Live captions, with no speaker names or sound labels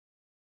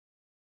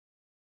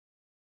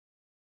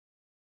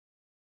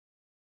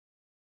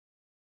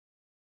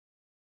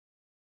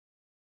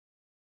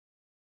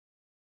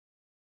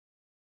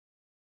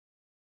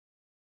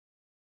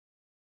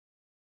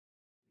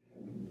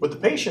With the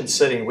patient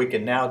sitting, we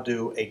can now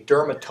do a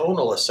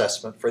dermatonal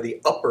assessment for the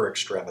upper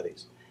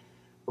extremities.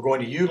 We're going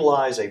to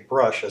utilize a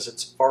brush as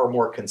it's far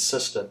more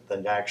consistent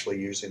than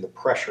actually using the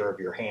pressure of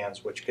your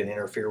hands, which can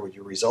interfere with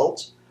your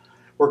results.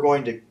 We're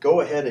going to go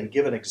ahead and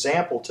give an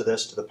example to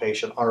this to the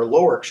patient on our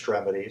lower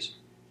extremities,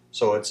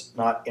 so it's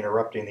not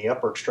interrupting the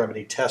upper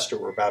extremity test that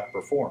we're about to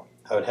perform.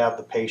 I would have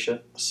the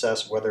patient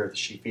assess whether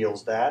she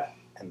feels that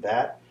and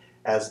that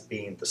as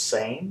being the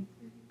same,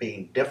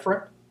 being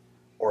different,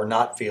 or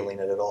not feeling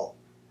it at all.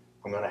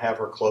 I'm going to have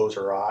her close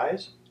her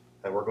eyes,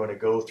 and we're going to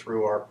go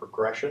through our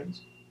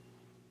progressions.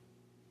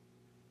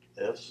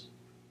 This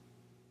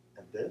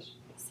and this.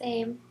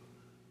 Same.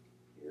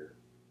 Here,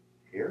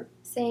 here.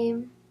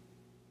 Same.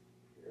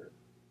 Here,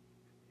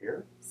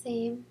 here.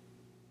 Same.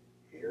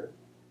 Here,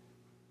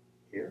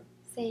 here.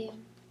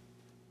 Same.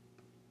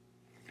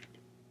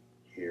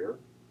 Here,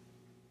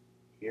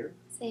 here.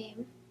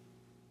 Same.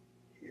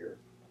 Here,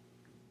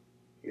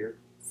 here.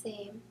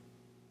 Same.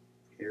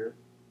 Here,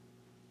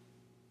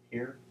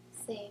 here.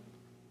 Same.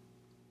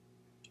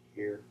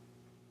 Here,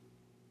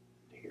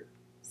 here.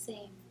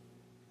 Same.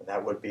 And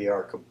that would be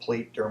our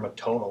complete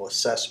dermatonal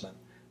assessment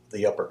of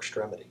the upper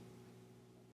extremity.